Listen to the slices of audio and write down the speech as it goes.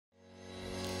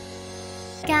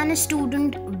Can a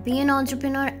student be an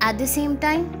entrepreneur at the same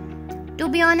time? To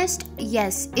be honest,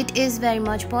 yes, it is very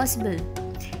much possible.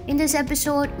 In this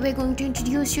episode, we're going to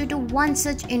introduce you to one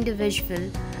such individual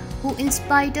who, in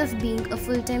spite of being a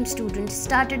full time student,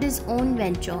 started his own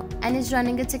venture and is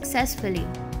running it successfully.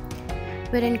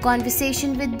 We're in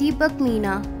conversation with Deepak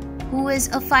Meena, who is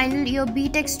a final year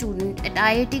BTech student at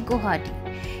IIT Guwahati.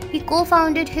 He co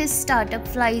founded his startup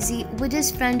Flyzy with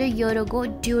his friend a year ago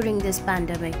during this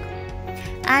pandemic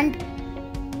and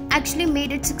actually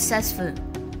made it successful.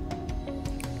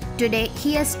 Today,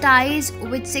 he has ties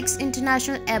with 6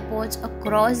 international airports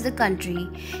across the country.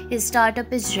 His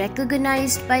startup is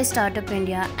recognized by Startup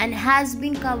India and has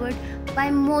been covered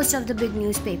by most of the big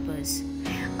newspapers.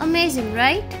 Amazing,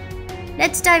 right?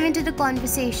 Let's dive into the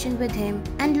conversation with him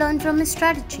and learn from his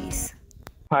strategies.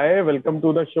 Hi, welcome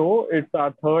to the show. It's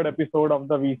our third episode of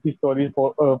the VC Stories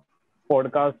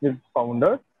podcast with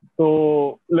founder.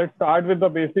 So let's start with the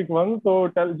basic one. So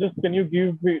can you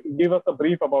give us a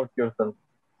brief about yourself?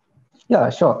 Yeah,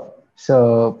 sure.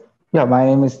 My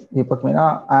name is Deepak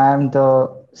Meena. I am the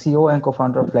CEO and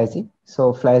co-founder of Flyzy.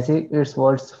 So, Flyzy is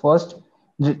world's first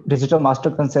digital master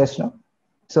concessionaire.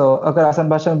 So, अगर आसान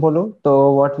भाषा में बोलो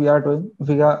तो what we are doing,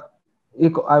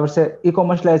 I would say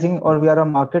e-commercializing or we are a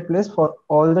marketplace for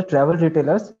all the travel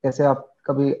retailers. जैसे आप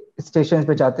कभी station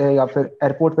पे जाते हैं या फिर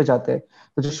एयरपोर्ट पे जाते हैं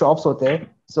तो जो शॉप्स होते हैं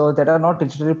so that are not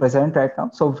digitally present right now.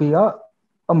 So we are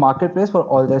a marketplace for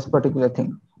all this particular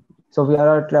thing. So we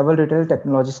are a travel retail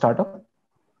technology startup,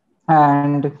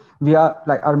 and we are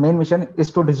like our main mission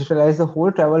is to digitalize the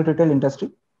whole travel retail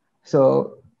industry.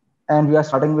 So, and we have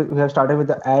started with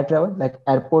the air travel, like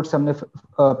airports हमने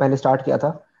पहले start किया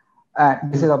था.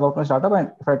 And this is about my startup.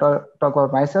 And if I talk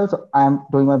about myself, so I am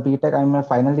doing my BTech. I'm in my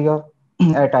final year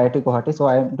at IIT Guwahati. So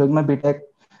I am doing my BTech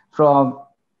from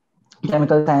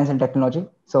chemical science and technology.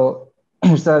 So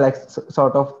it's a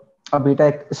sort of a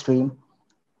BTech stream.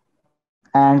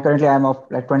 And currently I'm of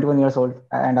like 21 years old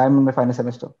and I'm in my final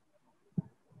semester.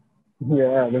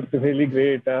 Yeah, that's really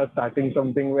great. Starting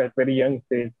something at very young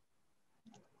stage.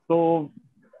 So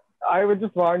I would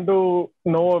just want to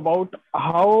know about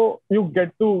how you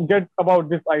get about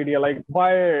this idea, like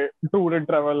why tour and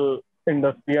travel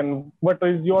industry, and what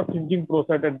is your thinking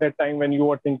process at that time when you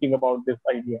were thinking about this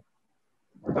idea?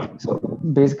 So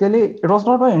basically, it was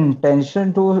not my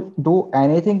intention to do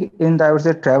anything in the, I would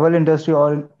say, travel industry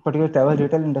or in particular travel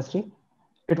retail industry.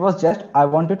 It was just I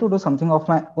wanted to do something of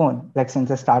my own. Like since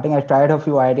the starting, I tried a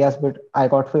few ideas, but I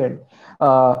got failed.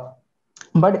 Uh,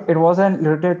 but it wasn't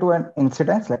related to an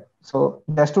incident. Like so,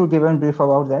 just to give a brief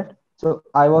about that. So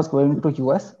I was going to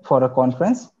US for a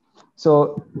conference.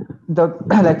 So the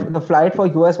like the flight for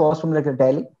US was from like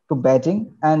Delhi to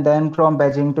Beijing and then from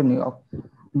Beijing to New York.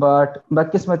 But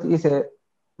Badkismati is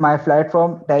my flight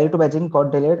from Delhi to Beijing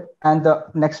got delayed, and the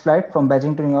next flight from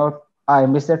Beijing to New York, I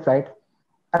missed that flight,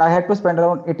 and I had to spend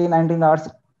around 18, 19 hours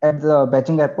at the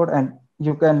Beijing airport, and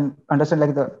you can understand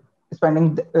like the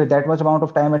spending that much amount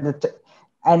of time at the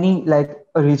any like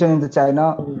a region in the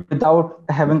China without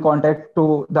having contact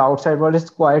to the outside world is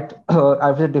quite I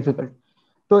would say difficult.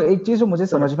 तो एक चीज जो मुझे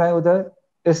समझ में आई उधर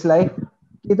is like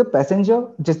कि the passenger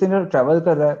जिस दिन ट्रैवल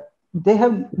कर रहा है they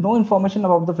have no information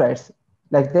about the flights.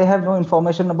 Like they have no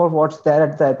information about what's there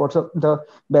at the airport. So the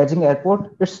Beijing airport,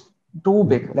 it's too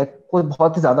big. Like कोई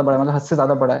बहुत ही ज्यादा बड़ा है, मतलब हद से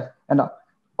ज्यादा बड़ा है ना.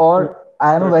 और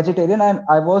I am a vegetarian and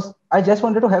I just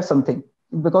wanted to have something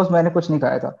because मैंने कुछ नहीं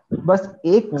खाया था. बस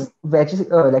एक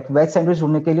वेज सैंडविच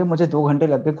ढूंढने के लिए मुझे 2 घंटे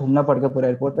लग गए, घूमना पड़ गया पूरे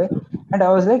एयरपोर्ट पे. And I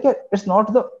was like it's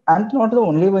not the I am not the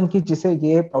only one की जिसे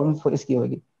ये प्रॉब्लम फेस की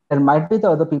होगी. There might be the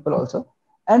other people also.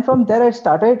 And from there, I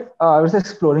started. I was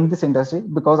exploring this industry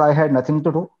because I had nothing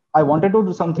to do. I wanted to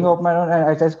do something of my own, and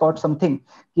I just got something.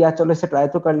 कि यार चलो इसे try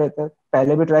तो कर लेते हैं.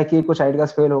 पहले भी ट्राई किए, कुछ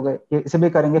आइडियाज फेल हो गए. इसे भी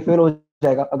करेंगे, फेल हो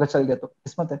जाएगा. अगर चल गया तो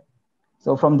किस्मत है.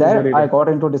 So from there, I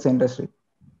got into this industry.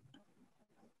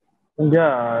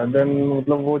 Yeah, then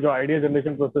मतलब वो जो आइडिया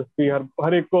जनरेशन प्रोसेस थी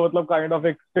हर एक को मतलब काइंड ऑफ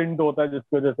एक स्टिंट होता है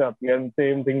जिसकी वजह से आती है, and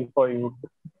same thing for you,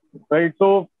 right?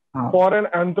 So for an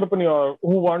entrepreneur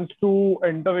who wants to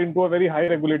enter into a very high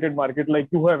regulated market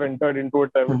like you have entered into a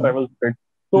travel space,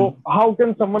 so how can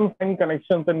someone find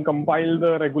connections and compile the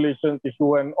regulations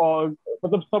issue and all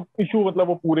मतलब सब issue मतलब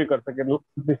वो पूरे कर सके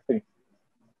this thing?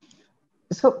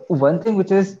 So one thing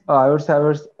which is I would say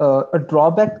a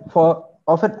drawback for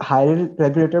of a highly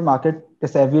regulated market,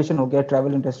 जैसे aviation हो गया,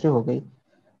 travel industry हो गई,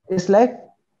 it's like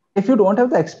if you don't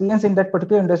have the experience in that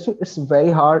particular industry, it's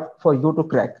very hard for you to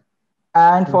crack.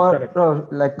 And for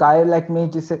like guy like me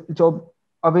जिसे जो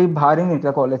अभी बाहर ही नहीं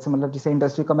निकला कॉलेज से, मतलब जिसे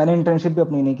इंडस्ट्री का मैंने इंटर्नशिप भी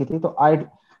अपनी नहीं की थी, तो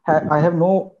I have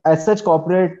no as such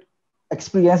corporate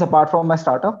experience apart from my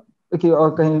startup. कि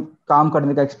और कहीं काम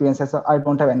करने का एक्सपीरियंस ऐसा, I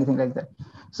don't have anything like that.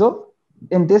 So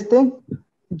in this thing,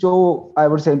 जो I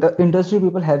would say the industry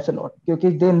people helps a lot,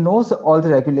 क्योंकि they knows all the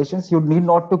regulations. You need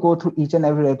not to go through each and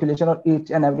every regulation और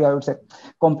each and every, I would say,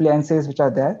 compliances which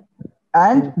are there.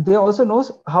 And they also knows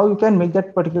how you can make that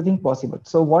particular thing possible.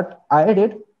 So what I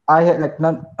did, I had like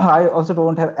none, I also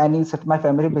don't have any such, my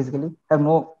family basically have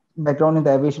no background in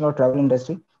the aviation or travel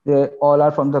industry. They all are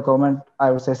from the government,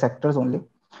 I would say, sectors only.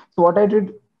 So what I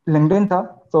did, LinkedIn था.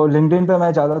 So LinkedIn पे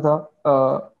मैं जाता था,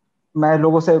 मैं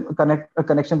लोगों से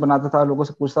connection बनाता था, लोगों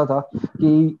से पूछता था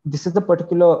कि this is the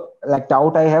particular like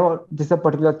doubt I have, और this is the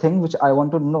particular thing which I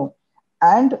want to know.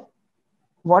 And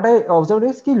what I observed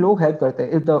is कि लोग help करते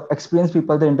हैं. If the experienced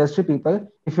people, the industry people,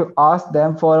 if you ask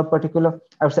them for a particular,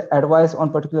 I would say, advice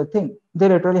on particular thing, they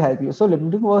literally help you. So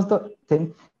LinkedIn was the thing.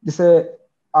 This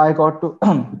I got to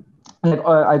like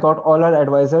I got all our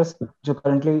advisors जो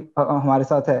currently हमारे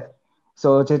साथ है.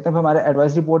 So जितने भी हमारे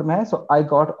advisory board में है, so I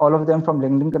got all of them from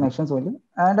LinkedIn connections only,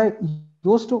 and I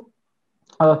used to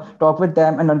talk with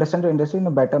them and understand the industry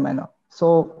in a better manner.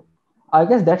 So I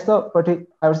guess that's I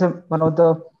would say one of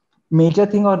the major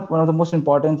thing, or one of the most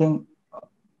important thing,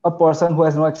 a person who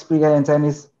has no experience and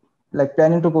is like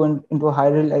planning to go into a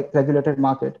highly regulated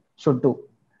market should do.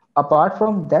 Apart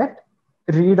from that,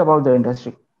 read about the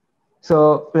industry. So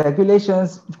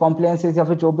regulations, compliances या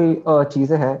फिर जो भी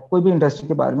चीजें हैं कोई भी industry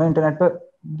के बारे में, इंटरनेट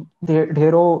पर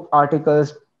ढेरों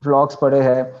आर्टिकल्स, व्लॉग्स पढ़े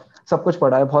हैं, सब कुछ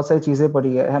पढ़ा है, बहुत सारी चीजें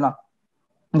पढ़ी है ना.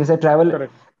 जैसे ट्रैवल,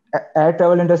 एयर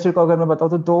ट्रैवल इंडस्ट्री को अगर मैं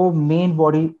बताऊँ तो दो मेन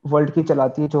बॉडी वर्ल्ड की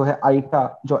चलाती है, जो है आईटा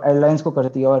जो एयरलाइंस को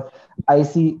करती है, और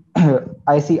आईसी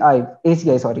आईसीआई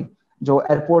एसीआई सॉरी, जो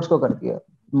एयरपोर्ट्स को करती है.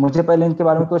 मुझे पहले इनके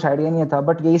बारे में कुछ आइडिया नहीं था,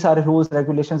 बट यही सारे रूल्स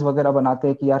रेगुलेशंस वगैरह बनाते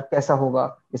हैं कि यार कैसा होगा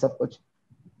ये सब कुछ.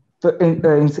 तो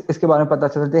इसके बारे में पता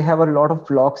चलता है. They have a lot of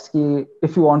blogs कि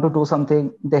if you want to do something,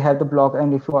 they have the blog,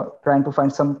 and if you are trying to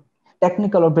find some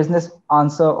technical और business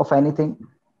answer of anything,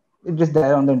 it is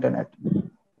there on the internet.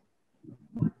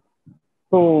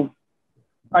 So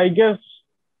I guess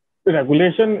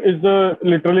regulation is a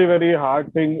literally very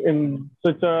hard thing in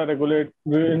such a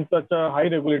high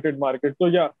regulated market. So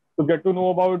yeah, to get to know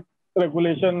about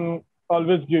regulation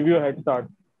always give you a head start.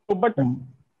 So but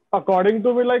according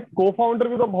to me, like co-founder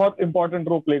भी तो बहुत important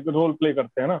role play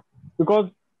करते हैं ना, because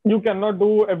you cannot do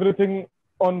everything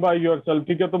on by yourself.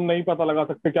 ठीक है, तुम नहीं पता लगा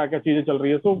सकते क्या क्या चीजें चल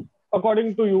रही है. So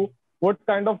according to you, what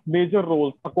kind of major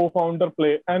roles a co-founder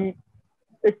play, and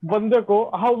एक बंदे को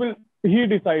how will he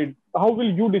decide, how will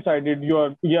you decided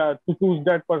to choose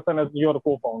that person as your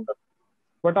co-founder?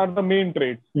 What are the main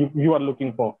traits you are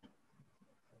looking for?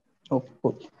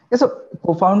 So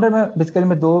co-founder में basically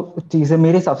में दो चीजें,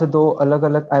 मेरे हिसाब से दो अलग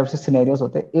अलग आई वुड से सिनेरियोस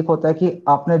होते हैं. एक होता है कि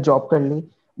आपने जॉब कर ली,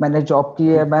 मैंने जॉब की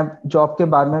है, मैं जॉब के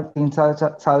बाद में 3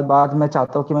 साल बाद मैं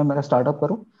चाहता हूँ कि मैं मेरा स्टार्टअप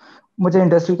करूँ. मुझे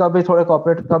इंडस्ट्री का भी थोड़ा,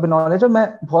 कॉर्पोरेट का भी नॉलेज है, मैं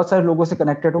बहुत सारे लोगों से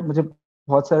कनेक्टेड हूँ, मुझे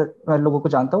बहुत सारे लोगों को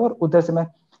जानता हूँ, और उधर से मैं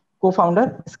को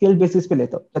फाउंडर स्किल बेसिस पे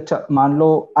लेता हूँ. अच्छा मान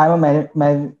लो I am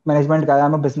management guy, I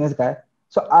am business guy,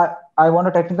 so I want a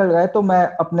technical guy, तो मैं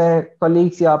अपने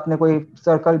कलीग्स या अपने कोई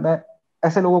सर्कल में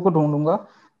ऐसे लोगों को ढूंढूंगा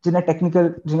जिनका टेक्निकल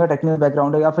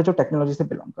बैकग्राउंड है या फिर जो टेक्नोलॉजी से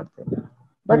बिलोंग करते हैं.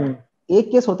 बट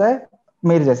एक केस होता है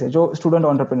मेरे जैसे जो स्टूडेंट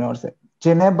एंटरप्रेन्योर्स है,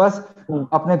 जिन्हें बस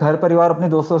अपने घर परिवार, अपने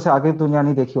दोस्तों से आगे दुनिया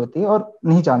नहीं देखी होती और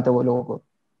नहीं जानते वो लोगों को.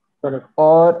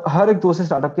 और हर एक दूसरे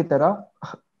स्टार्टअप की तरह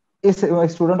इस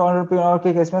स्टूडेंट एंटरप्रेन्योर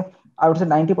के केस में आई वुड से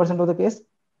 90% ऑफ द केस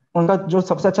उनका जो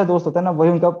सबसे अच्छा दोस्त होता है ना, वही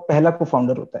उनका पहला को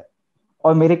फाउंडर होता है,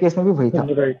 और मेरे केस में भी वही था.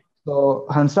 तो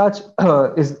Hansraj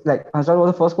Hansraj was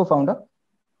the first co-founder,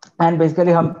 and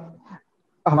basically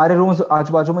हमारे रूम्स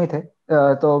आजू बाजू में ही थे.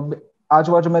 तो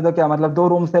आजू बाजू में तो क्या मतलब 2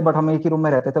 रूम्स थे, बट हम एक ही रूम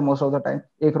में रहते थे मोस्ट ऑफ द टाइम.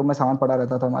 एक रूम में सामान पड़ा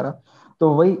रहता था हमारा. तो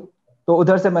वही, तो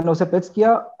उधर से मैंने उसे पिच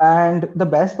किया. And the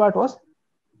best part was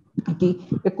कि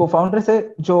एक को फाउंडर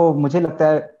से जो मुझे लगता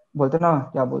है, बोलते ना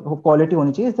क्या बोलते, क्वालिटी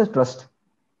होनी चाहिए, इज द ट्रस्ट.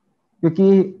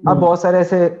 क्योंकि आप बहुत सारे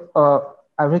ऐसे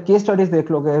केस स्टडीज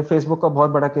देख लोगे, फेसबुक का बहुत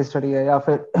बड़ा केस स्टडी है, या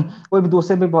फिर कोई भी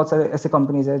दूसरे भी बहुत सारे ऐसे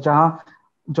कंपनीज है जहाँ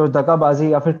जो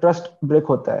दगाबाजी या फिर ट्रस्ट ब्रेक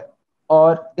होता है.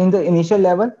 और इन द इनिशियल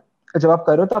लेवल जब आप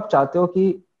कर रहे हो तो आप चाहते हो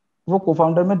कि वो को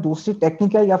फाउंडर में दूसरी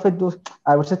टेक्निकल या फिर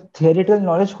आई वुड से थियरिटिकल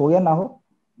नॉलेज हो या ना हो,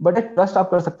 बट एक ट्रस्ट आप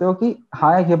कर सकते हो कि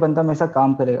हाँ ये बंदा मेरे साथ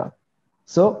काम करेगा.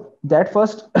 So that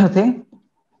first thing,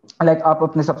 like आप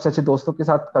अपने सबसे अच्छे दोस्तों के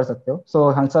साथ कर सकते हो. सो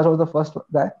Hansraj was the first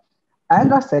guy.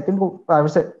 And second को, I would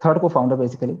say third co-founder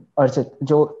basically Arjit,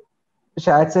 जो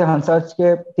शायद से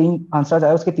हंसराज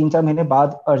आया उसके 3-4 महीने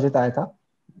बाद अर्जित आया था.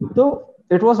 तो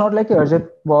it was not like Arjit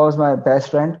was my best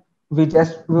friend. We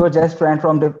were just friends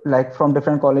from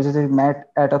different colleges. We met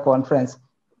at a conference.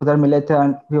 उधर मिले थे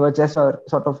and we were just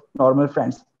sort of normal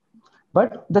friends.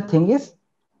 But the thing is,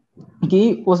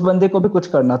 कि उस बंदे को भी कुछ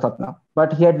करना था अपना,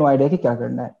 but he had no idea कि क्या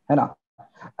करना है ना।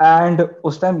 एंड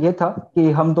उस टाइम ये था कि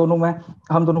हम दोनों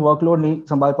वर्कलोड नहीं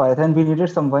संभाल पा रहे थे, एंड वी नीडेड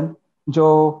समवन जो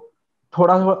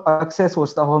थोड़ा थोड़ा अलग से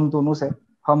सोचता हो हम दोनों से।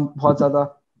 हम बहुत ज्यादा,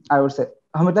 आई वुड से,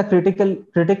 हम इतना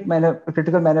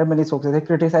क्रिटिकल मैनर में नहीं सोचते थे,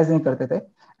 क्रिटिसाइज नहीं करते थे।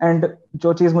 एंड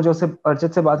जो चीज मुझे उससे,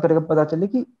 अर्जित से बात करके पता चली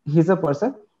कि ही इज अ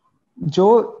पर्सन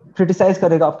जो क्रिटिसाइज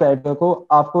करेगा आपके आइडिया को।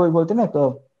 आपको बोलते हैं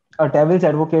ना डेविल्स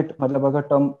एडवोकेट, मतलब अगर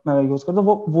टर्म मैं यूज करूँ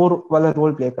तो वो वाला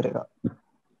रोल प्ले करेगा।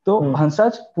 तो हम्म,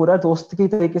 हंसराज पूरा दोस्त की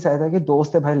तरीके से आया था कि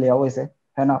दोस्त है भाई, ले आओ इसे,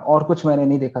 है ना, और कुछ मैंने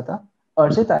नहीं देखा था।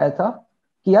 अर्जित आया था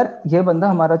कि यार ये बंदा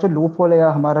हमारा जो लूप होल है या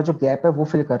हमारा जो गैप है वो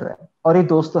फिल कर रहा है, और ये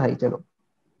दोस्त तो है ही, चलो।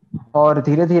 और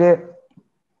धीरे धीरे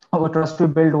वो ट्रस्ट भी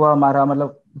बिल्ड हुआ हमारा,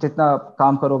 मतलब जितना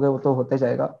काम करोगे वो तो होते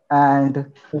जाएगा। And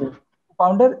hmm.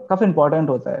 फाउंडर काफी इंपॉर्टेंट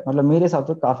होता है, मतलब मेरे हिसाब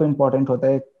से काफी इंपॉर्टेंट होता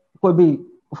है। कोई भी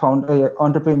फाउंडर,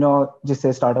 एंटरप्रेन्योर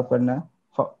जिससे स्टार्टअप करना है,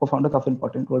 वो फाउंडर काफी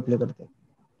इंपॉर्टेंट रोल प्ले करते हैं।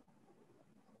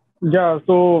 या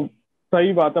सो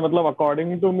सही बात है, मतलब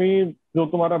अकॉर्डिंग टू मी, जो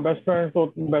तुम्हारा बेस्ट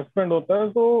फ्रेंड होता है,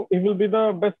 तो he will be the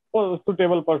best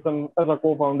suitable person as a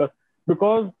co-founder,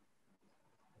 because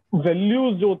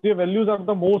values जो होती है, values are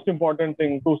the most important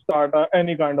thing to start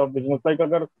any kind of business. Like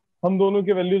अगर हम दोनों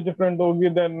की वैल्यूज डिफरेंट होगी,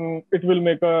 then it will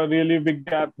make a really big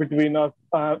gap between us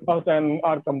and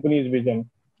our companies vision.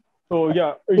 So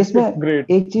yeah, इसमें it's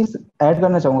great. एक चीज add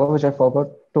करना चाहूंगा which I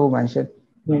forgot to mention.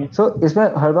 Hmm. So इसमें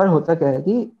हर बार होता क्या है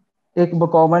कि एक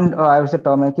common I would say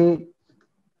term है कि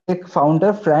एक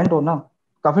फाउंडर फ्रेंड हो ना,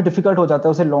 काफी डिफिकल्ट हो जाता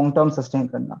है उसे लॉन्ग टर्म सस्टेन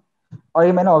करना। और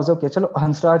ये मैंने ऑब्जर्व किया। चलो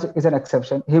Hansraj is an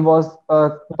exception, he was a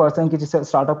person की जिसे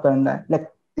स्टार्टअप करना है, लाइक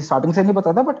स्टार्टिंग से नहीं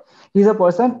पता था, but he is a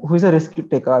person who is a risk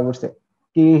taker, I would say,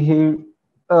 कि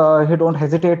he don't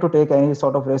hesitate to take any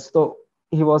sort of risk. तो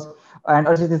he was, and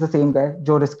Arjit is the same guy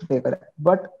जो risk taker है।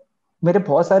 But मेरे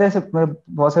बहुत सारे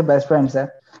best friends हैं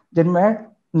जिनमें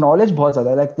knowledge बहुत ज्यादा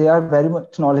है, like they are very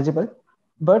much knowledgeable,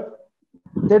 but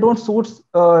they don't suit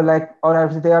like, or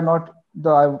they are not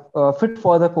the fit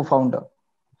for the co-founder,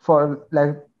 for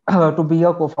like to be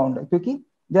a co-founder, क्योंकि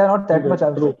they are not that Yeah, much, I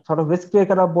would say, true. sort of risk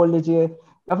taker आप बोल लीजिए,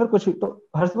 या फिर कुछ भी। तो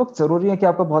हर वक्त जरूरी है कि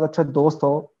आपका बहुत अच्छा दोस्त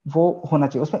हो, वो होना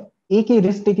चाहिए उसमें। एक ही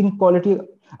रिस्क टेकिंग क्वालिटी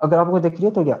अगर आपको दिख रही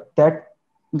है तो या that,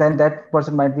 then that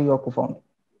person might be your co-founder.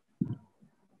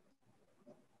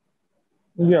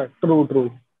 Yeah, true, true.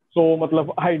 So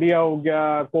मतलब आइडिया हो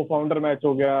गया, को फाउंडर मैच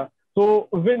हो गया. So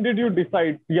when did you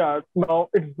decide, yeah, now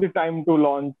it's the time to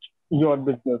launch your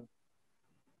business?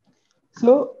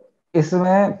 सो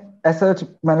इसमें ऐसा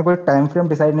मैंने कोई टाइम फ्रेम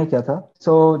डिसाइड नहीं किया था।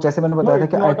 सो जैसे मैंने No, बताया था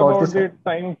it's कि I not got about this. the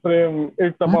time frame.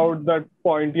 It's about that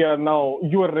point. Yeah, now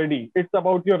you are ready. It's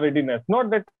about your readiness,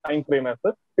 not that time frame as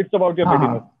such. It's about your हाँ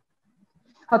readiness.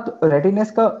 हाँ हाँ, तो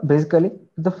readiness का basically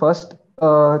the first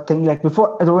thing, like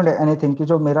before doing anything, कि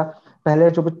जो मेरा पहले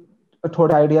जो भी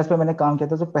थोड़े आइडियाज पे मैंने काम किया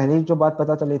था, तो पहले ही जो बात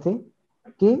पता चली थी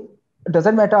कि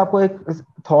डजेंट मैटर आपको एक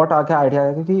थॉट आ गया, आइडिया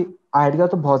है, क्योंकि आइडिया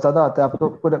तो बहुत ज्यादा आता है आपको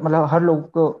पूरे, मतलब हर लोग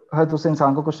को, हर दूसरे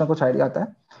इंसान को कुछ ना कुछ आइडिया आता है।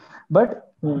 But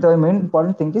Hmm. The main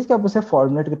important thing is कि आप उसे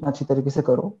फॉर्मुलेट कितना अच्छी तरीके से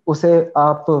करो, उसे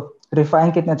आप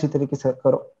रिफाइन कितना अच्छी तरीके से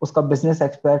करो, उसका बिजनेस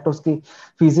एक्सपेक्ट, उसकी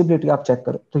फीजिबिलिटी आप चेक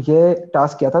करो। तो ये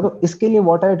टास्क किया था। तो इसके लिए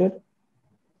व्हाट आई डिड,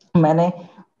 मैंने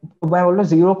मैं बोल रहा हूँ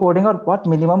जीरो कोडिंग और बहुत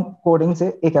मिनिमम कोडिंग से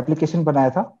एक एप्लीकेशन बनाया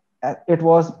था। It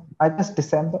was I guess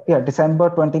December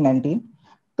 2019।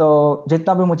 तो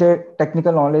जितना भी मुझे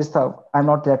टेक्निकल नॉलेज था, I am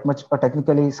not that much a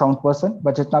technically sound person,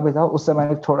 but जितना भी था उससे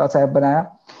मैंने एक छोटा सा ऐप बनाया।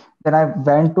 Then I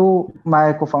went to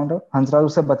my co-founder Hansraj,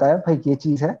 उसे बताया भाई ये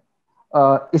चीज है,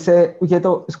 इसे, ये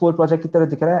तो स्कूल प्रोजेक्ट की तरह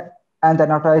दिख रहा है। And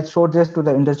then after I showed this to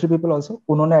the industry people also,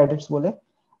 उन्होंने एडिट्स बोले।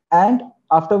 And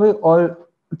after we all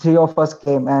three of us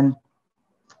came, and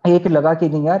एक लगा कि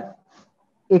नहीं यार,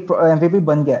 एक एमवीपी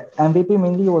बन गया है। एमवीपी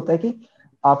मेनली होता है कि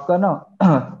आपका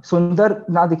ना सुंदर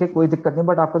ना दिखे कोई दिक्कत नहीं,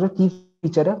 बट आपका जो की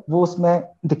फीचर है वो उसमें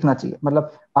दिखना चाहिए,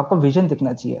 मतलब आपका विजन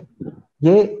दिखना चाहिए।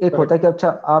 ये एक होता Correct. है कि अच्छा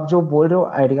आप जो बोल रहे हो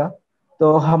आइडिया।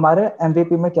 तो हमारे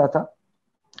एमवीपी में क्या था,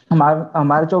 हमारा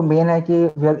हमारा जो मेन है कि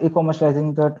we are e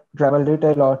commercializing the travel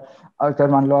retail. और अगर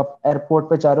मान लो आप एयरपोर्ट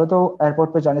पे जा रहे हो, तो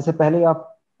एयरपोर्ट पे जाने से पहले ही आप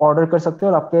ऑर्डर कर सकते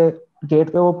हो और आपके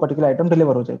गेट पे वो पर्टिकुलर आइटम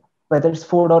डिलीवर हो जाएगा, वेदर इट्स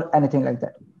फूड और एनीथिंग लाइक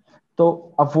दैट। तो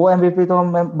अब वो एमवीपी तो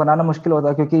हमें बनाना मुश्किल होता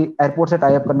है, क्योंकि एयरपोर्ट से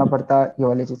टाई अप करना पड़ता है, ये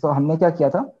वाली चीज। तो हमने क्या किया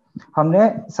था,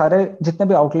 हमने सारे जितने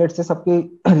भी आउटलेट्स थे सबकी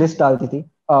लिस्ट डाल दी थी।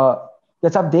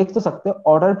 जैसे आप देख तो सकते हो,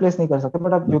 ऑर्डर प्लेस नहीं कर सकते,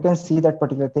 बट आप you can see that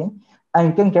particular thing, and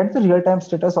you can get the real time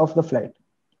status of the flight.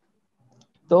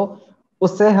 तो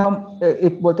उससे हम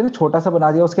एक बोलते हैं ना छोटा सा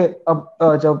बना दिया उसके।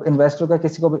 अब जब इन्वेस्टर का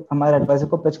किसी को भी हमारे एडवाइजर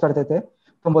को पिच करते थे,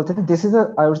 तो हम बोलते थे दिस इज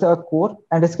आई वुड से अ कोर,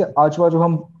 एंड इसके आजू बाजू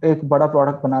हम एक बड़ा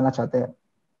प्रोडक्ट बनाना चाहते हैं।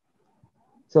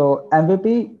 सो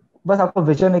एमवीपी बस आपका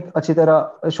विजन एक अच्छी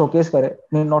तरह शोकेस करे,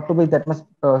 need not to be that much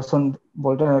सुन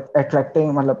बोलते हैं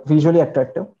अट्रैक्टिव, मतलब विजुअली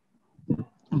अट्रैक्टिव,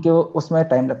 क्योंकि वो उसमें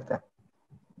टाइम लगता है.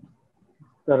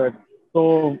 Correct. So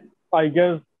I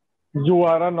guess you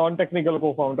are a non-technical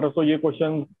co-founder, so your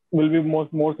questions will be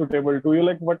more suitable to you.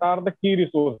 Like, what are the key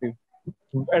resources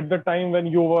at the time when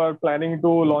you were planning to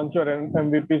launch your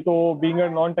MVP? So, being a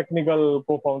non-technical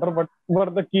co-founder, what were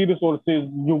the key resources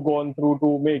you gone through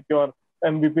to make your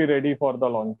MVP ready for the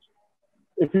launch?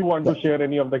 If you want to Yeah, share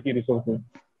any of the key resources.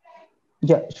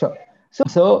 yeah, sure.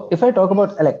 So if I talk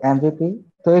about like MVP,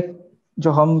 तो एक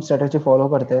जो हम strategy follow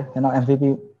करते हैं, है ना,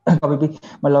 MVP कभी भी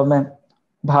मतलब मैं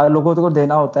बाहर लोगों को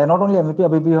देना होता है, नॉट ओनली MVP,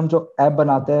 अभी भी हम जो ऐप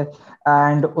बनाते हैं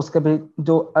एंड उसके भी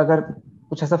जो अगर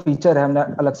कुछ ऐसा फीचर है हमने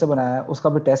अलग से बनाया है उसका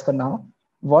भी टेस्ट करना हो,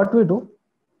 what we do,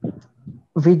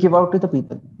 we give out to the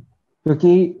people.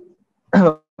 क्योंकि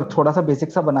थोड़ा सा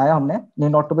बेसिक सा बनाया हमने, नी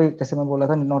नॉट टू बी, जैसे मैं बोला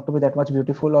था, need not to be that much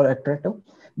beautiful और अट्रैक्टिव,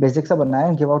 बेसिक सा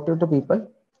बनाया, give out to the people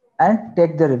and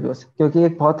take the reviews. क्योंकि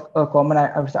एक बहुत कॉमन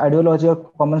आइडियोलॉजी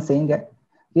और कॉमन सेइंग है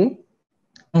कि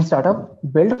in startup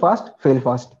build fast fail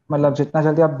fast, मतलब जितना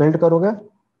जल्दी आप बिल्ड करोगे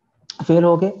फेल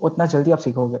होगे उतना जल्दी आप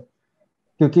सीखोगे.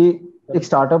 क्योंकि एक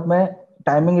स्टार्टअप में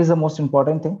timing is the most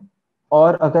important thing.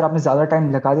 और अगर आपने ज्यादा टाइम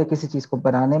लगा दिया किसी चीज को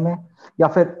बनाने में, या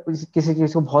फिर किसी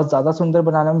चीज को बहुत ज्यादा सुंदर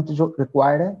बनाने में जो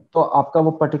रिक्वायर्ड है, तो आपका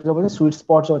वो पर्टिकुलर स्वीट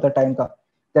स्पॉट जो होता है टाइम का,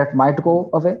 दैट माइट गो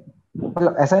अवे.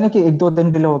 मतलब ऐसा नहीं कि एक दो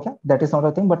दिन डिले हो गया, that is not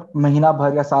a thing, but महीना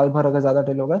भर या साल भर अगर ज्यादा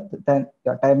डिले हो गया, देन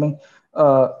टाइमिंग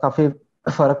काफी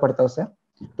फर्क पड़ता है उससे.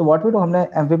 तो व्हाट वी डू, हमने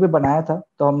एमवीपी बनाया था,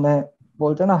 तो हमने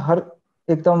बोलते हैं ना, हर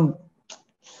एकदम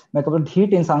मैं कभी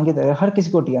ढीठ इंसान की तरह हर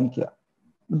किसी को डीएम किया.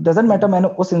 डजेंट मैटर मैंने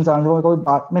उस इंसान को कोई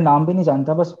बात में नाम भी नहीं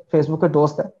जानता, बस फेसबुक के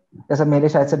दोस्त है, जैसे मेरे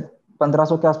शायद से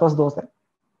 1500 के आसपास दोस्त है,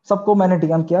 सबको मैंने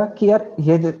डीएम किया कि यार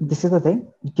ये this is the thing,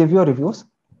 give your reviews.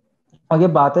 और ये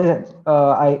बात है,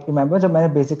 आई रिमेम्बर जब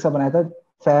मैंने बेसिक सा बनाया था,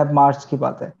 फेब मार्च की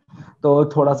बात है, तो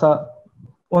थोड़ा सा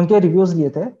उनके रिव्यूज लिए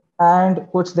थे, एंड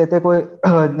कुछ देते कोई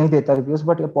नहीं देता reviews,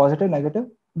 but positive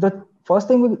negative, the first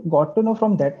thing we got to know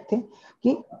from that thing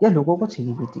कि ये लोगों को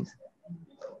चाहिए ये चीज,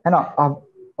 है ना. अब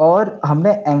और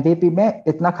हमने एमवीपी में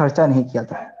इतना खर्चा नहीं किया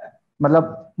था,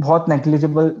 मतलब बहुत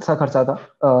नेग्लिजिबल सा खर्चा था,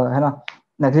 है ना,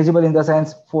 negligible in the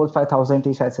sense 4-5 thousand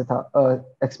ही शायद से था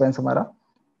एक्सपेंस हमारा.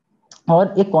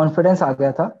 और एक कॉन्फिडेंस आ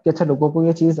गया था कि अच्छा लोगों को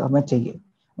ये चीज हमें चाहिए,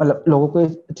 मतलब लोगों को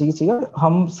ये चीज चाहिए और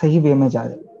हम सही वे में जा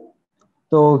रहे हैं.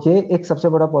 तो ये एक सबसे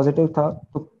बड़ा पॉजिटिव था.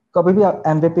 तो कभी भी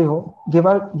एमवीपी हो, give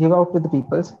out to the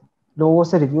peoples, लोगों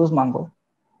से रिव्यूज मांगो,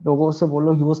 लोगों से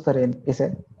बोलो यूज करें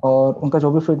इसे, और उनका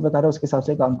जो भी फीडबैक आ रहा है उसके हिसाब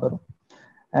से काम करो,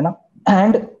 है ना.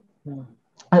 एंड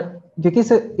क्योंकि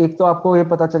से एक तो आपको ये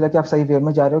पता चला कि आप सही वे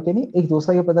में जा रहे हो कि नहीं, एक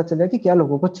दूसरा ये पता चला कि क्या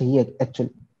लोगों को चाहिए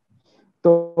एक्चुअली.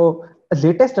 तो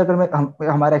लेटेस्ट अगर मैं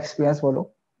हमारा एक्सपीरियंस बोलो,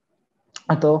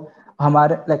 तो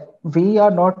हमारे like we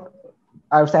are not,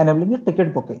 I would से एनेबलिंग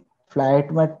टिकट बुकिंग,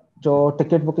 फ्लाइट में जो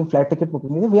ticket booking, flight ticket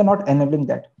booking, we are not enabling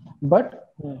that, but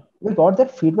we got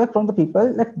that feedback from the people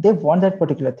that they want that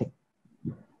particular thing.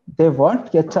 They want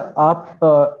कि अच्छा आप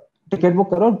ticket book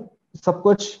करो, सब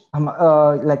कुछ हम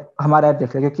like हमारा ऐप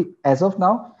देख ले, क्योंकि as of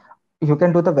now you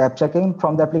can do the web checking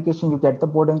from the application, you get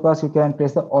the boarding pass, you can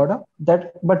place the order, that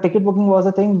but ticket booking was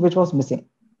a thing which was missing.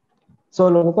 So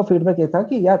लोगों का feedback ये था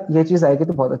कि यार ये चीज आएगी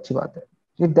तो बहुत अच्छी बात है,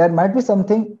 कि there might be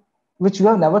something which you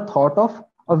have never thought of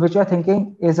or which you are thinking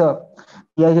is a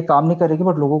यार ये काम नहीं करेगी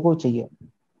बट लोगों को चाहिए.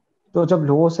 तो जब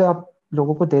लोगों से आप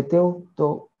लोगों को देते हो तो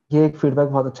ये एक फीडबैक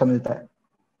बहुत अच्छा मिलता है.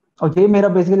 और ये मेरा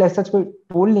बेसिकली ऐसा कोई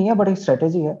टूल नहीं है, बट एक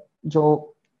स्ट्रेटेजी है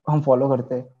जो हम फॉलो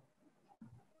करते हैं.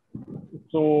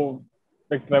 So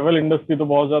like travel industry तो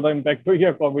बहुत ज्यादा impact हुई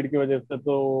है कोविड की वजह से.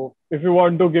 तो if you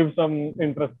want to give some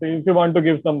interesting, if you want to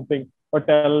give something or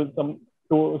tell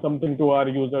something to our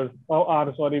users, or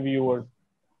our sorry viewers,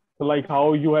 so like how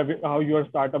your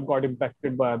startup got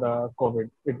impacted by the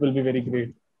COVID, it will be very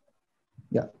great.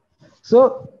 या सो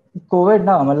Covid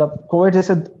ना, मतलब Covid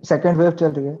जैसे second wave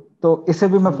चल रही है, तो इसे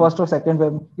भी मैं फर्स्ट और सेकेंड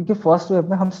वेव, क्योंकि फर्स्ट वेव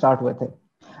में हम स्टार्ट हुए थे,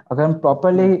 अगर हम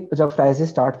प्रॉपरली जब फ्लाइजी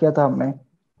स्टार्ट किया था हमने,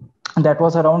 that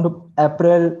was around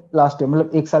April last year,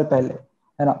 मतलब एक साल पहले,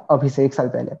 है ना, अभी से एक साल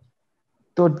पहले.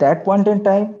 तो that point in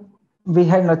time we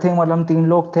had nothing, मतलब हम 3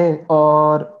 लोग थे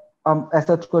और हम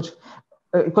ऐसा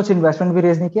कुछ इन्वेस्टमेंट भी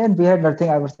रेज नहीं किया, and we had nothing,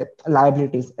 I would से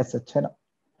लायबिलिटीज एज सच, है ना.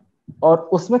 और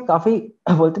उसमें काफी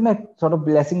बोलते मैं sort of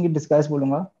blessing in disguise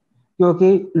बोलूंगा,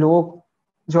 क्योंकि लोग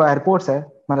जो एयरपोर्ट्स है,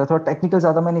 मतलब थोड़ा टेक्निकल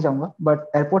ज्यादा मैं नहीं जाऊंगा, बट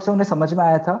एयरपोर्ट से उन्हें समझ में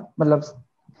आया था, मतलब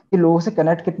कि लोगों से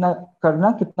कनेक्ट कितना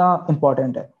करना कितना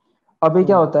इंपॉर्टेंट है. अभी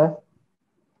क्या होता है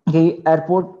कि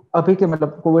एयरपोर्ट अभी के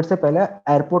मतलब कोविड से पहले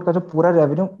एयरपोर्ट का जो पूरा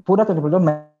रेवेन्यू, पूरा तो नहीं बोल,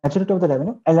 maturity of the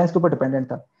revenue airlines के ऊपर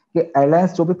डिपेंडेंट था कि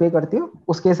एयरलाइंस जो भी पे करती है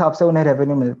उसके हिसाब से उन्हें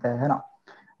रेवेन्यू मिलता है ना।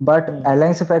 बट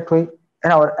एयरलाइंस इफेक्ट हुई है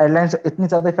ना, और एयरलाइंस इतनी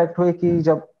ज्यादा इफेक्ट हुई कि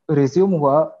जब रिज्यूम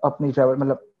हुआ अपनी ट्रैवल,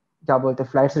 मतलब क्या बोलते हैं,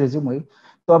 फ्लाइट्स रिज्यूम हुई,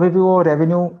 तो अभी भी वो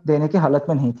रेवेन्यू देने की हालत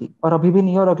में नहीं थी, और अभी भी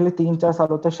नहीं है, और अगले 3-4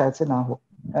 सालों तक शायद से ना हो,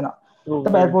 है ना।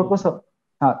 तब एयरपोर्ट को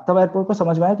हाँ, तब एयरपोर्ट को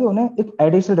समझ में आया कि उन्हें एक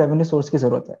एडिशनल रेवेन्यू सोर्स की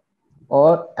जरूरत है।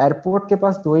 और एयरपोर्ट के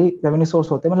पास दो ही रेवेन्यू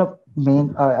सोर्स होते हैं, मतलब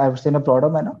मेन आई वुड से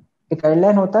प्रॉब्लम है ना, एक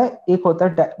एयरलाइन होता है, एक होता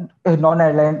है नॉन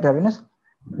एयरलाइन रेवेन्यूज,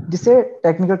 जिसे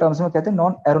टेक्निकल टर्म्स में कहते हैं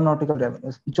नॉन एरोनॉटिकल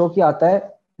रेवेन्यूज, जो कि आता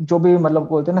है जो भी मतलब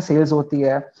बोलते हैं ना सेल्स होती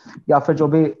है, या फिर जो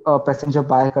भी पैसेंजर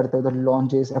बाय करते हैं उधर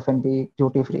लॉन्चेस, F&B,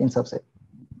 ड्यूटी फ्री, इन सब से।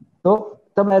 तो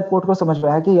तब एयरपोर्ट को समझ में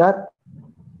आया कि यार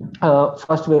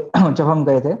फर्स्ट वे जब हम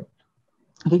गए थे,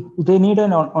 they need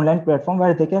an online platform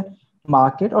where they can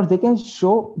market or they can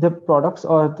show the products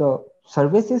or the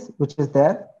services which is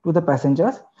there to the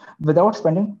passengers without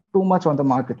spending too much on the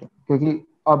marketing, क्योंकि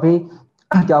अभी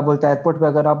क्या बोलते हैं airport पे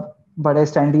अगर आप बड़े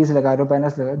स्टैंडीज लगा रहे हो,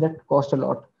 बैनर्स लगा रहे हो, that cost a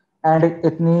lot, and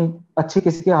इतनी अच्छी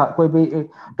किसी की कोई भी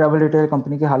ट्रैवल रिटेल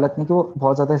कंपनी की हालत नहीं कि वो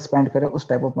बहुत ज्यादा स्पेंड करे उस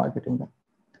टाइप ऑफ मार्केटिंग में।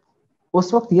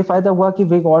 उस वक्त ये फायदा हुआ कि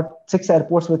we got 6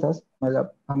 airports with us,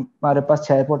 मतलब हमारे पास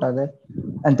 6 एयरपोर्ट आ गए,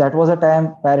 and that was a time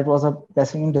where it was a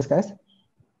blessing in disguise.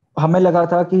 हमें लगा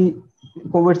था कि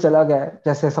कोविड चला गया है,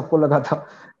 जैसे सबको लगा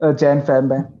था जैन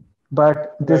फेब में,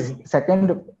 but this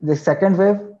second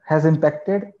wave has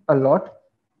impacted a lot,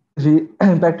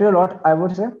 impacted a lot I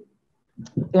would से,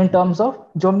 इन टर्म्स ऑफ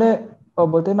जो हमने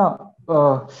बोलते हैं ना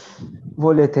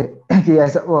वो लेते कि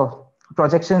ऐसा वो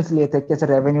प्रोजेक्शंस लिए थे, कैसे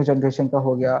रेवेन्यू जनरेशन का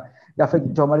हो गया, या फिर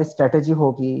जो हमारी स्ट्रेटेजी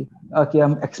होगी कि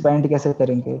हम एक्सपेंड कैसे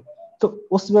करेंगे, तो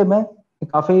उस वे में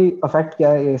काफी अफेक्ट किया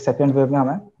है ये सेकेंड वेव में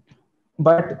हमें।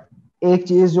 बट एक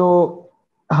चीज जो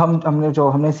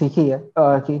हमने सीखी है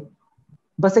कि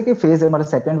बस एक फेज है, मतलब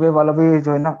सेकेंड वेव वाला भी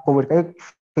जो है ना कोविड का एक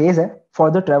फेज है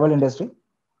for the travel industry.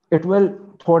 It will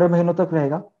थोड़े महीनों तक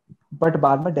रहेगा, बट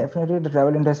बाद में definitely the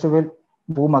travel industry will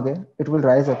boom again, it will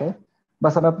rise again.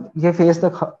 बस हमें ये फेज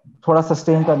तक थोड़ा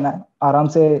सस्टेन करना है, आराम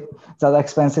से, ज्यादा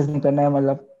एक्सपेंसेस नहीं करना है,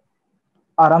 मतलब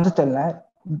आराम से चलना है,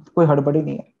 कोई हड़बड़ी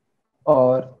नहीं है।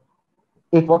 और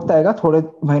एक वक्त आएगा थोड़े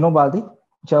महीनों बाद ही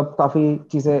जब काफी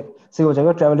चीजें सही हो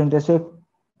जाएगा, ट्रैवल इंडस्ट्री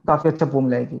काफी अच्छा बूम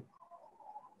लाएगी।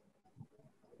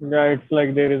 Yeah, it's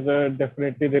like there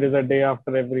is a day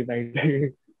after every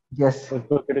night. Yes.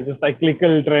 So there is a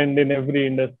cyclical trend in every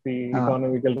industry, हाँ।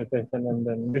 economical recession, and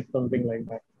then it's something like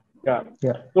that. Yeah.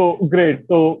 या So great.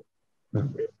 So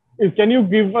can you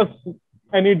give us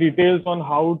any details on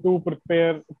how to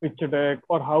prepare pitch deck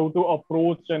or how to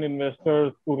approach an investor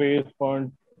to raise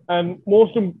funds? And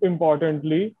most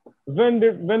importantly,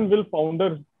 when will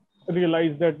founders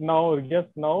realize that now, yes,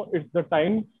 now it's the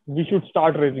time we should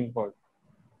start raising funds?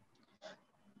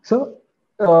 So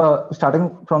starting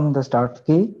from the start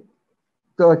की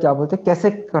क्या बोलते हैं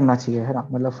कैसे करना चाहिए, है ना,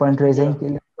 मतलब फंड रेजिंग Yeah. के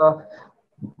लिए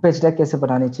पिच डेक कैसे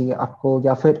बनानी चाहिए आपको,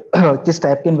 या फिर किस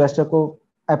टाइप के इन्वेस्टर को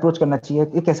अप्रोच करना चाहिए,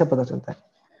 ये कैसे पता चलता है।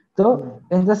 तो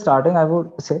in the starting I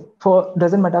would से फॉर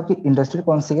डजंट मैटर आपकी इंडस्ट्री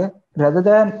कौन सी है, rather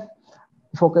than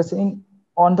focusing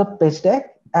on the pitch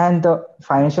deck and the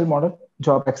financial model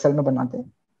जो आप एक्सेल में बनाते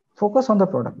हैं, फोकस ऑन द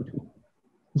प्रोडक्ट।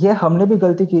 ये हमने भी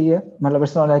गलती की है, मतलब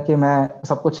इट्स नॉट लाइक कि मैं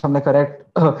सब कुछ हमने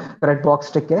करेक्ट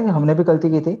बॉक्स टिक किया है, हमने भी गलती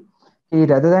की थी कि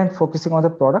rather than focusing on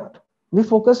the product we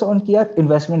focus on कि यार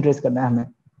इन्वेस्टमेंट रेज करना है हमें।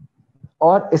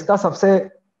 और इसका सबसे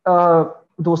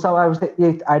दूसरा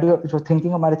ये आइडिया जो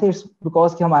थिंकिंग हमारी थी, इट्स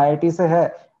बिकॉज कि हम आईआईटी से है,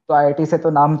 तो आईआईटी से तो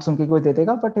नाम सुन के कोई दे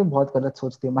देगा, बट ये बहुत गलत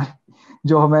सोच थी हमारी,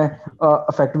 जो हमें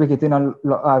अफेक्ट भी की थी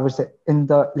in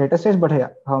the latest stage, but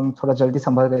हम थोड़ा जल्दी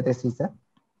संभल गए थे इस चीज से।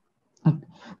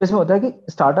 इसमें होता है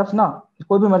कि स्टार्टअप्स ना,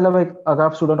 कोई भी मतलब एक अगर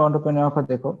आप स्टूडेंट एंटरप्रेन्योर को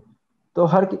देखो, तो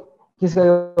हर किसी का ये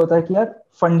होता है कि यार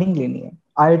फंडिंग लेनी है,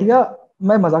 आइडिया,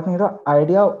 मैं मजाक नहीं कर रहा,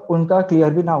 आइडिया उनका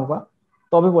क्लियर भी ना होगा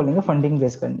तो अभी बोलेंगे फंडिंग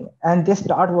रेज करनी है, and they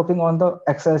start working on the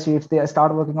Excel sheets, they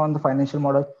start working on the financial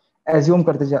model, assume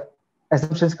करते जा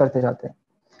एजम्पशंस करते जाते हैं।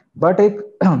 बट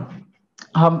एक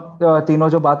हम तीनों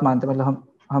जो बात मानते हैं, मतलब हम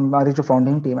हमारी जो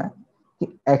फाउंडिंग टीम है, कि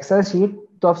एक्सेल शीट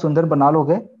तो आप सुंदर बना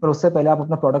लोगे, पर उससे पहले आप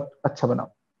अपना प्रोडक्ट अच्छा बनाओ,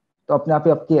 तो अपने आप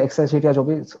ही आपकी एक्सेल शीट या जो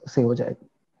भी सही हो जाएगी।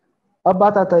 अब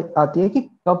बात आती है कि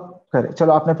कब करें।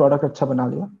 चलो आपने प्रोडक्ट अच्छा बना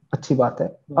लिया, अच्छी बात है,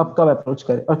 अब कब अप्रोच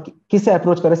करें और किसे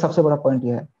अप्रोच करें, सबसे बड़ा पॉइंट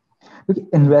ये है, क्योंकि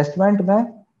इन्वेस्टमेंट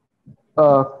में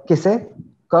किसे,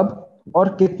 कब और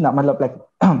कितना, मतलब like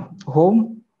home,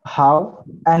 how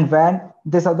and when,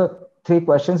 this are the 3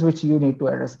 questions which you need to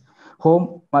address. Home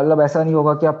मतलब ऐसा नहीं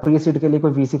होगा कि आप प्री सीड के लिए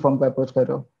कोई वीसी फर्म को अप्रोच कर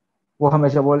रहे हो, वो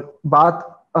हमेशा बोल बात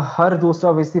हर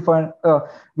दूसरा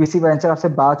वीसी वेंचर आपसे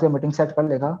बात या मीटिंग सेट कर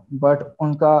लेगा, बट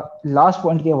उनका लास्ट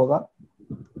पॉइंट ये होगा,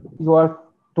 you are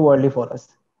too early for us.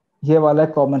 ये वाला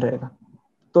कॉमन रहेगा।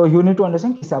 तो यू नीड टू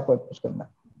अंडरस्टैंड किसे आपको अप्रोच करना है।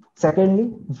 सेकेंडली,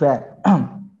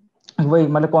 वेयर वही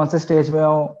मतलब कौन से स्टेज में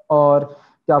हो, और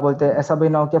क्या बोलते हैं, ऐसा भी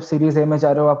ना हो कि आप सीरीज ए में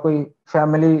जा रहे हो, आप कोई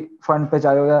फैमिली फंड पे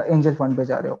जा रहे हो या एंजल फंड पे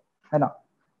जा रहे हो, है ना।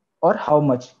 और हाउ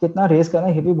मच, कितना रेस करना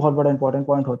है, ये भी बहुत बड़ा इंपॉर्टेंट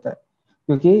पॉइंट होता है,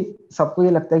 क्योंकि सबको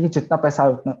ये लगता है कि जितना पैसा है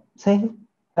उतना सही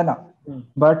है ना।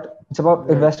 बट जब आप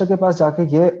Right. इन्वेस्टर के पास जाके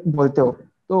ये बोलते हो,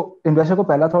 तो इन्वेस्टर को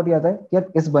पहला थॉट ये आता है कि यार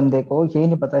इस बंदे को ये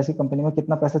नहीं पता इसी कंपनी में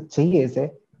कितना पैसा चाहिए इसे,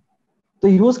 तो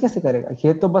यूज कैसे करेगा।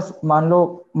 ये तो बस मान लो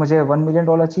मुझे $1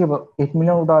 मिलियन चाहिए, वो 1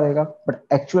 मिलियन उड़ा देगा, बट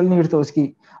एक्चुअल नीड तो उसकी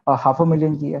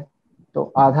 500,000 की है,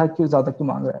 तो आधा क्यों ज्यादा क्यों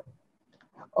मांग रहा है।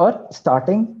 और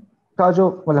स्टार्टिंग का जो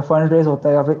मतलब फंड रेज होता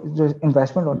है या फिर जो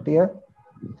इन्वेस्टमेंट होती है,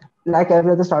 like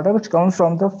every other startup which comes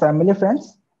from the family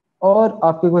friends और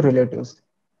आपके कोई रिलेटिव्स।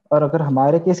 और अगर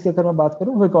हमारे केस की अगर मैं बात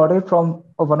करूं, we got it from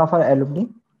one of our alumni.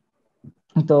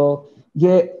 तो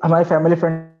ये हमारे फैमिली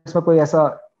फ्रेंड्स में कोई ऐसा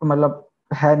मतलब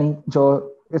है नहीं जो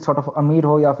इस सॉर्ट ऑफ अमीर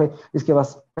हो या फिर इसके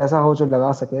पास पैसा हो जो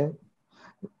लगा सके।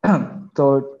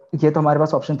 तो ये तो हमारे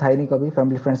पास ऑप्शन था ही नहीं कभी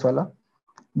फैमिली फ्रेंड्स वाला।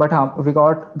 बट हाँ, we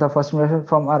got the first investor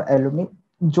from our alumni,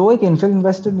 जो एक एंजल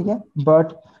इन्वेस्टर नहीं है,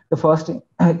 but the first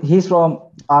he is from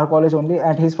our college only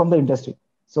and he is from the industry.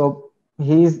 So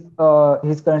he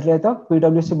is currently at the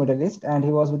PwC Middle East and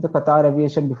he was with the Qatar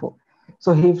Aviation before.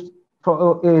 So he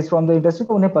is from the industry,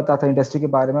 तो उन्हें पता था industry के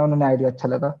बारे में, उन्हें idea अच्छा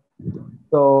लगा।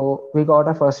 तो we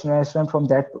got a first investment from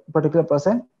that particular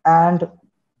person। and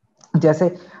जैसे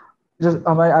जो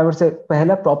हमारे आई वुड से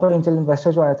पहला प्रॉपर एंजल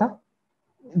इन्वेस्टर जो आया था,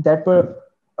 that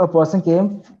a person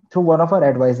came through one of our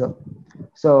advisor.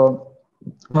 So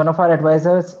one of our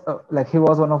advisors, like he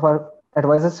was one of our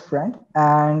advisors friend,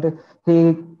 and he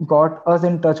got us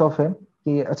in touch of him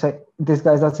कि अच्छा these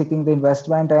guys are seeking the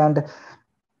investment, and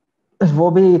वो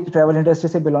भी travel industry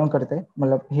से belong करते हैं,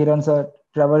 मतलब he runs a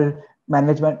travel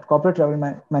management corporate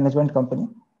travel management company.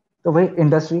 तो वही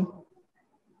इंडस्ट्री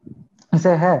से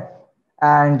है।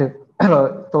 एंड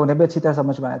तो उन्हें भी अच्छी तरह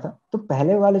समझ में आया था। तो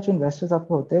पहले वाले जो इन्वेस्टर्स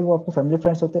आपको होते हैं वो आपके फैमिली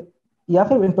फ्रेंड्स होते हैं या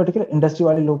फिर इन पर्टिकुलर इंडस्ट्री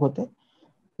वाले लोग होते हैं।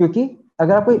 क्योंकि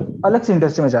अगर आप कोई अलग से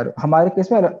इंडस्ट्री में जा रहे हो, हमारे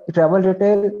केस में ट्रैवल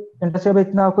रिटेल इंडस्ट्री में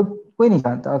इतना कोई नहीं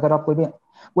जानता। अगर आप कोई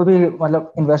भी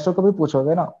मतलब इन्वेस्टर को भी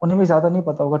पूछोगे ना, उन्हें भी ज्यादा नहीं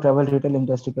पता होगा ट्रैवल रिटेल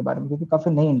इंडस्ट्री के बारे में, क्योंकि काफी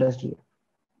नई इंडस्ट्री है।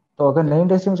 तो अगर नई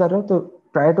इंडस्ट्री में जा रहे हो तो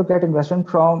try to get investment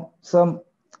from some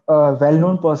well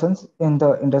known person in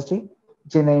the industry,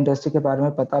 जिन्हें इंडस्ट्री के बारे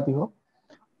में पता भी हो।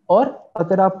 और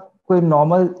अगर आप कोई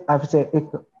नॉर्मल आपसे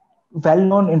एक वेल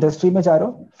नोन इंडस्ट्री में जा रहे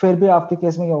हो, फिर भी आपके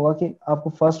केस में ये होगा कि आपको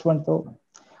फर्स्ट फंड तो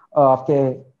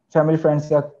आपके फैमिली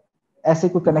फ्रेंड्स या ऐसे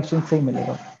कोई कनेक्शन से ही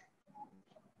मिलेगा।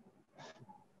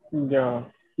 Yeah,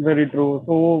 very true.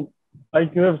 So,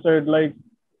 like you have said, like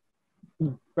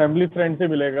family friend से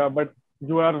मिलेगा, but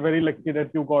you are very lucky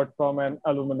that you got from an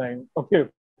alumni. Okay.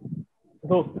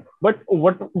 So, but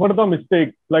what are the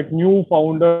mistakes like new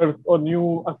founders or new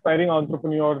aspiring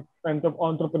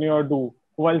entrepreneur do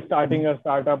while starting a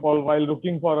startup or while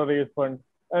looking for a raise fund?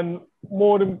 And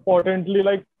more importantly,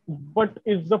 like what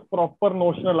is the proper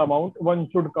notional amount one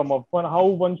should come up with? How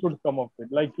one should come up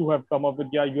with? Like you have come up with,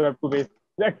 yeah, you have to raise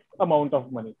X amount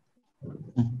of money.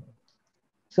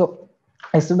 So,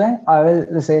 इसमें I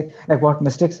will say like what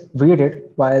mistakes we did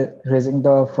while raising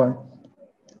the fund.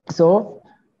 So,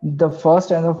 the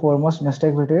first and the foremost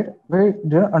mistake we did, we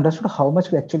didn't understood how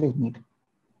much we actually need.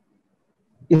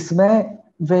 इसमें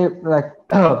वे like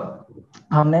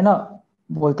हमने ना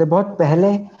बोलते बहुत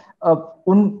पहले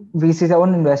उन VC से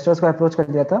उन investors को अप्रोच कर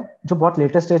लिया था जो बहुत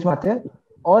लेटेस्ट स्टेज में आते हैं,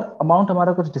 और अमाउंट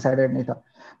हमारा कुछ डिसाइडेड नहीं था।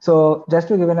 So just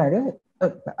to give an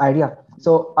idea,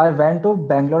 so I went to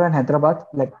Bangalore and Hyderabad.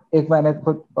 Like एक मैंने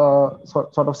खुद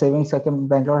सॉर्ट ऑफ सेविंग्स करके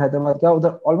बैंगलोर हैदराबाद किया,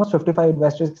 उधर ऑलमोस्ट 55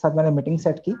 इन्वेस्टर्स के साथ मैंने मीटिंग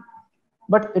सेट की।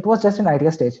 But it was just an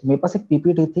idea stage, मेरे पास एक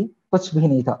पीपीटी थी, कुछ भी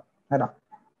नहीं था, है ना,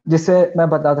 जिससे मैं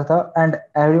बताता था। एंड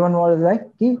एवरीवन वाज लाइक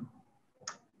कि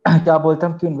क्या बोलते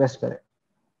हम क्यों इन्वेस्ट करें।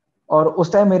 और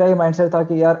उस टाइम मेरा ये माइंडसेट था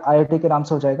कि यार आईआईटी के नाम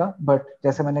से हो जाएगा, बट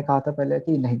जैसे मैंने कहा था पहले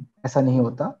कि नहीं, ऐसा नहीं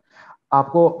होता।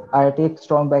 आपको आईआईटी एक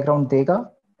स्ट्रॉन्ग बैकग्राउंड देगा,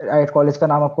 आईआईटी कॉलेज का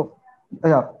नाम आपको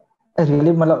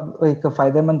रियली मतलब एक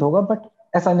फायदेमंद होगा, बट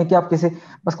ऐसा नहीं कि आप किसी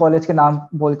बस कॉलेज के नाम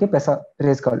बोल के पैसा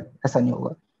रेज कर ले, ऐसा नहीं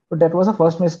होगा। तो that was a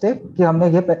first mistake कि हमने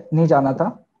ये नहीं जाना था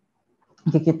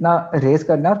कि कितना रेज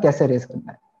करना है और कैसे रेज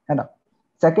करना है ना।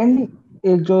 सेकेंडली,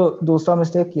 एक जो दूसरा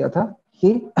मिस्टेक किया था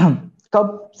कि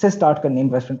कब से स्टार्ट करनी है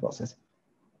इन्वेस्टमेंट प्रोसेस।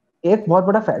 एक बहुत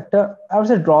बड़ा फैक्टर और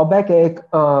से ड्रॉबैक है एक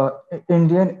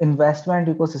इंडियन इन्वेस्टमेंट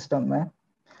इकोसिस्टम में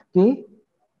कि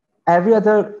every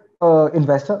other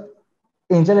investor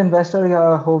angel investor या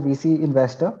हो VC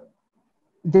investor,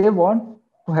 they want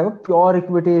to have a pure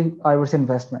equity I would से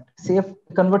इन्वेस्टमेंट, सेफ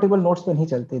कन्वर्टेबल नोट्स पे नहीं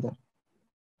चलते इधर।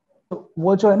 तो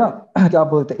वो जो है ना क्या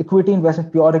बोलते हैं equity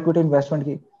investment, pure equity investment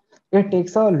की, it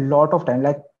takes a lot of time.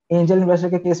 Like angel investor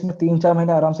के केस में 3-4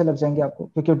 महीने आराम से लग जाएंगे आपको,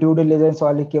 क्योंकि ड्यू डिलिजेंस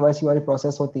वाली केवाईसी वाली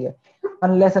प्रोसेस होती है,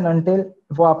 अनलेस एंड अनटिल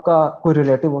वो आपका कोई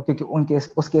रिलेटिव हो, क्योंकि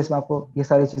उस केस में आपको ये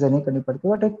सारी चीजें नहीं करनी पड़ती।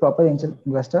 बट एक प्रॉपर एंजल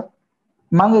इन्वेस्टर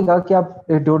मांगेगा कि आप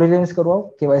ड्यू डिलिजेंस करो,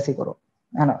 केवाईसी करो,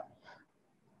 है ना।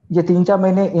 ये 3-4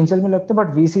 महीने एंजल में लगते हैं,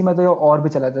 बट वीसी में तो ये और भी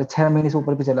चला जाता है, 6 महीने से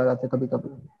ऊपर भी चला जाता है कभी कभी।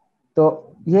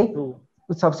 तो ये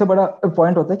सबसे बड़ा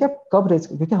पॉइंट होता है कि आप कब रेज,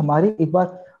 क्योंकि हमारी एक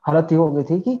बार हालत ये हो गई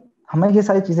थी कि हमें ये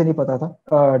सारी चीजें नहीं पता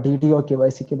था डीटी और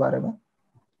केवाईसी के बारे में,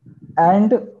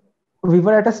 and we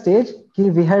were at a stage कि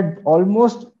we had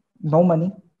almost no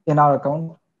money in our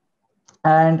account,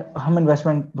 and हम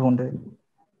इन्वेस्टमेंट ढूंढ रहे।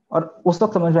 और उस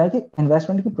वक्त समझ में आया कि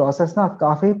इन्वेस्टमेंट की प्रोसेस ना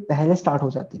काफी पहले स्टार्ट हो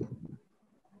जाती है,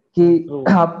 कि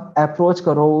आप अप्रोच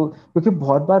करो, क्योंकि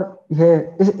बहुत बार ये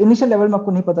इनिशियल लेवल में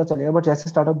आपको नहीं पता चलेगा, बट जैसे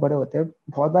स्टार्टअप बड़े होते हैं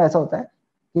बहुत बार ऐसा होता है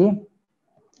कि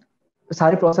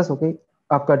सारी प्रोसेस हो गई,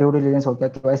 आपका ड्यू डिलिजेंस हो गया,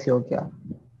 केवाईसी हो गया,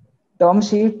 टर्म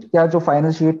शीट या जो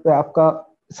फाइनल शीट पे आपका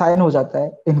साइन हो जाता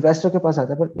है, इन्वेस्टर के पास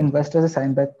आता है, पर इन्वेस्टर से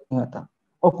साइन बैक नहीं आता।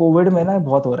 और कोविड में ना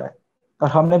बहुत हो रहा है, और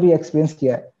हमने भी एक्सपीरियंस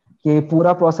किया है कि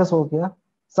पूरा प्रोसेस हो गया,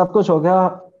 सब कुछ हो गया,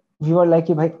 वी वर लाइक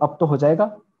कि भाई अब तो हो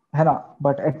जाएगा, है ना,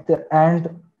 बट एट द एंड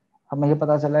हमें ये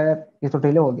पता चला है ये तो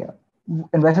डिले हो गया।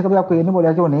 इन्वेस्टर कभी आपको ये नहीं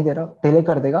बोलेगा कि वो नहीं दे रहा, डिले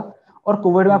कर देगा, और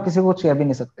कोविड में आप किसी को कह भी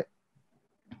नहीं सकते।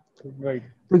 राइट।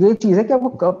 तो ये चीज है कि आपको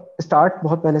कब स्टार्ट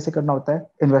बहुत पहले से करना होता है,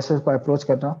 इन्वेस्टर्स को अप्रोच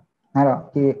करना, है ना,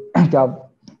 कि क्या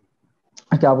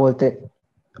क्या बोलते,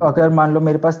 अगर मान लो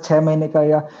मेरे पास 6 महीने का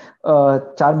या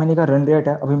 4 महीने का रन रेट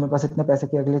है, अभी मेरे पास इतने पैसे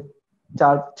के अगले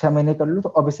 4-6 महीने कर लो, तो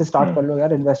अभी से स्टार्ट कर लो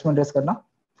यार इन्वेस्टमेंट रेस करना,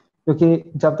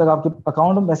 क्योंकि जब तक आपके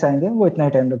अकाउंट में पैसे आएंगे वो इतना ही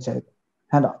टाइम लग जाएगा,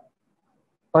 है ना।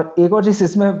 और एक और चीज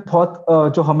इसमें बहुत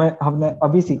जो हमने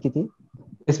अभी सीखी थी,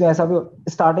 इसमें ऐसा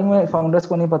भी स्टार्टिंग में फाउंडर्स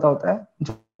को नहीं पता होता है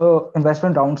जो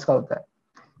इन्वेस्टमेंट राउंड्स का होता है।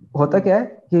 होता क्या है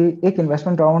कि एक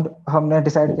इन्वेस्टमेंट राउंड हमने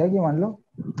डिसाइड किया कि मान लो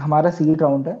हमारा सीड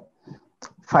राउंड है,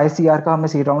 5 CR का हमें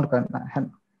सीड राउंड करना है ना।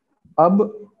 अब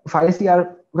 5 CR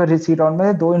का सीड राउंड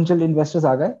में 2 एंजल इन्वेस्टर्स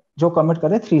आ गए जो कमिट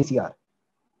करे 3 CR,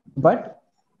 बट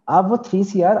आप वो 3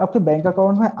 CR आपके बैंक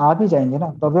अकाउंट में आ भी जाएंगे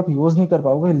ना, तो अभी आप यूज नहीं कर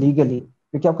पाओगे लीगली,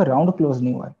 क्योंकि आपका राउंड क्लोज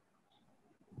नहीं हुआ है।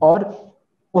 और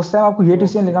उस टाइम आपको ये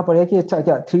डिसीजन लेना पड़ेगा कि अच्छा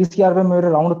क्या 3 CR पे मेरे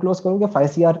राउंड क्लोज करूँ, या 5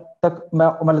 CR तक मैं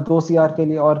मतलब 2 CR के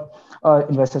लिए और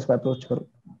इन्वेस्टर्स को अप्रोच करूँ।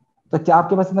 तो क्या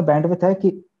आपके पास इतना बैंडविड्थ है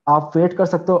कि आप वेट कर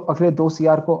सकते हो अगले 2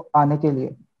 CR को आने के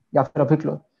लिए, या फिर अभी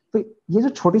क्लोज। तो ये जो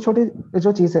छोटी छोटी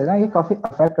जो चीज है ना, ये काफी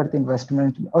अफेक्ट करती है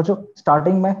इन्वेस्टमेंट में, और जो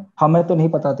स्टार्टिंग में हमें तो नहीं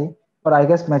पता थी, और I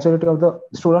guess majority of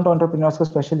the student entrepreneurs को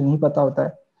स्पेशली नहीं पता होता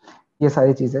है ये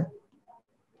सारी चीजें।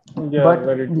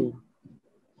 बट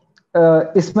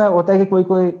इसमें होता है कि कोई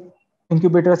कोई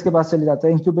इंक्यूबेटर्स के पास चले जाते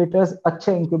हैं, इंक्यूबेटर्स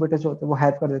अच्छे इंक्यूबेटर्स जो होते हैं वो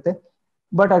हैक कर देते हैं।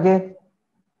 बट आगे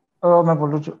मैं बोल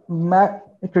रहा हूँ, मैं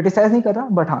क्रिटिसाइज नहीं कर रहा,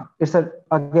 बट हाँ इट्स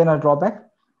अगेन अ ड्रॉबैक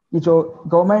कि जो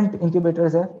गवर्नमेंट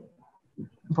इंक्यूबेटर्स है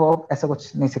वो ऐसा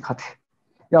कुछ नहीं सिखाते,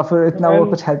 या फिर इतना वो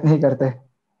कुछ हेल्प नहीं करते।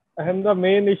 And the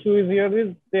main issue is here is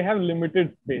they have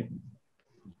limited space.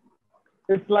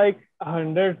 It's like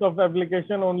hundreds of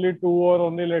application, only 2 or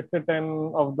only let's say 10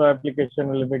 of the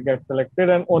application will be get selected,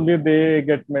 and only they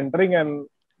get mentoring,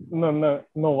 and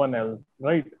no one else,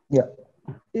 right? या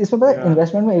इसमें पता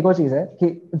investment में एक और चीज है कि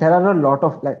there are a lot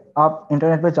of, like आप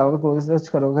इंटरनेट पे जाओगे, गूगल सर्च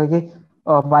करोगे कि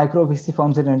micro VC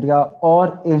firms in India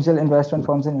और angel investment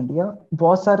firms in India,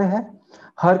 बहुत सारे हैं।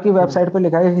 हर की वेबसाइट पे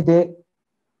लिखा है कि दे,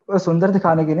 सुंदर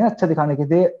दिखाने के लिए, अच्छा दिखाने के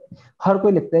लिए, हर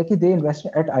कोई लिखता है कि they invest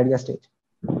at idea stage,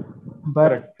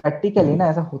 but practically ना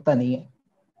ऐसा होता नहीं है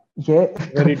ये।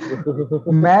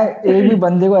 मैं एक भी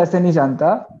बंदे को ऐसे नहीं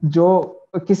जानता जो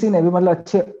किसी ने भी मतलब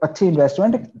अच्छी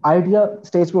इन्वेस्टमेंट आइडिया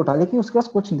स्टेज पे उठा ली कि उसके पास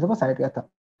कुछ नहीं था, बस आइडिया था।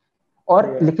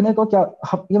 और लिखने को क्या,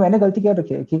 ये मैंने गलती क्या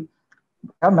रखी है कि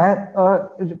यार मैं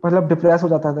मतलब डिप्रेस हो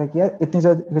जाता था कि यार इतनी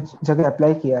जगह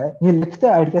अप्लाई किया है, ये लिखते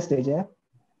आइडिया स्टेज है,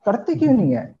 करते क्यों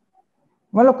नहीं है,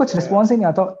 मतलब कुछ रिस्पॉन्स ही नहीं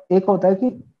आता। एक होता है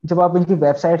कि जब आप इनकी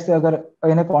वेबसाइट से अगर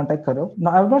इन्हें कांटेक्ट करो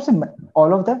ना, आई नॉट से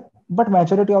all of them, but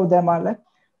majority of them are like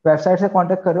website से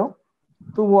कांटेक्ट करो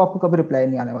तो वो आपको कभी रिप्लाई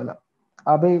नहीं आने वाला,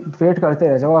 आप वेट करते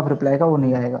रह जाओ, आप रिप्लाई का वो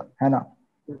नहीं आएगा, है ना।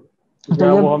 तो या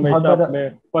ये वो बहुत हमेशा बड़ा, अपने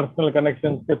पर्सनल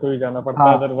कनेक्शन के थ्रू ही जाना पड़ता है,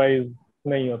 हाँ अदरवाइज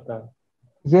नहीं होता है।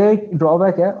 ये एक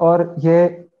ड्रॉबैक है, और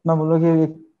ये मैं बोलूँ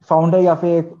कि फाउंडर या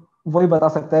फिर एक वही बता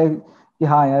सकता है कि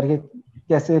हाँ यार ये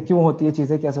कैसे क्यों होती है,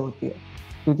 चीजें कैसे होती है,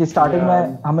 क्योंकि स्टार्टिंग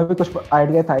में हमें भी कुछ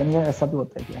आइडिया था ही नहीं है, ऐसा भी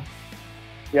होता है क्या।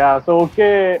 Yeah, so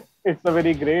okay, it's a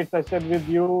very great session with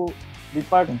you.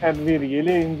 Deepak, and we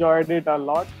really enjoyed it a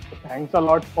lot. Thanks a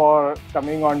lot for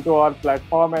coming onto our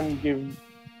platform and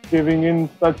giving in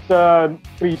such a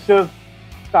precious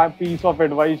piece of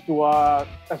advice to our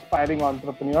aspiring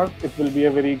entrepreneurs. It will be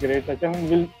a very great session, and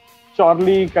we'll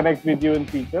surely connect with you in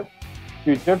future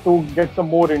to get some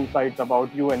more insights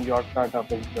about you and your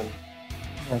startup as well.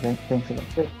 Okay, thanks a lot.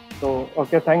 Okay. So,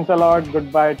 okay, thanks a lot.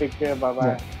 Goodbye. Take care. Bye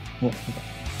bye. Yeah.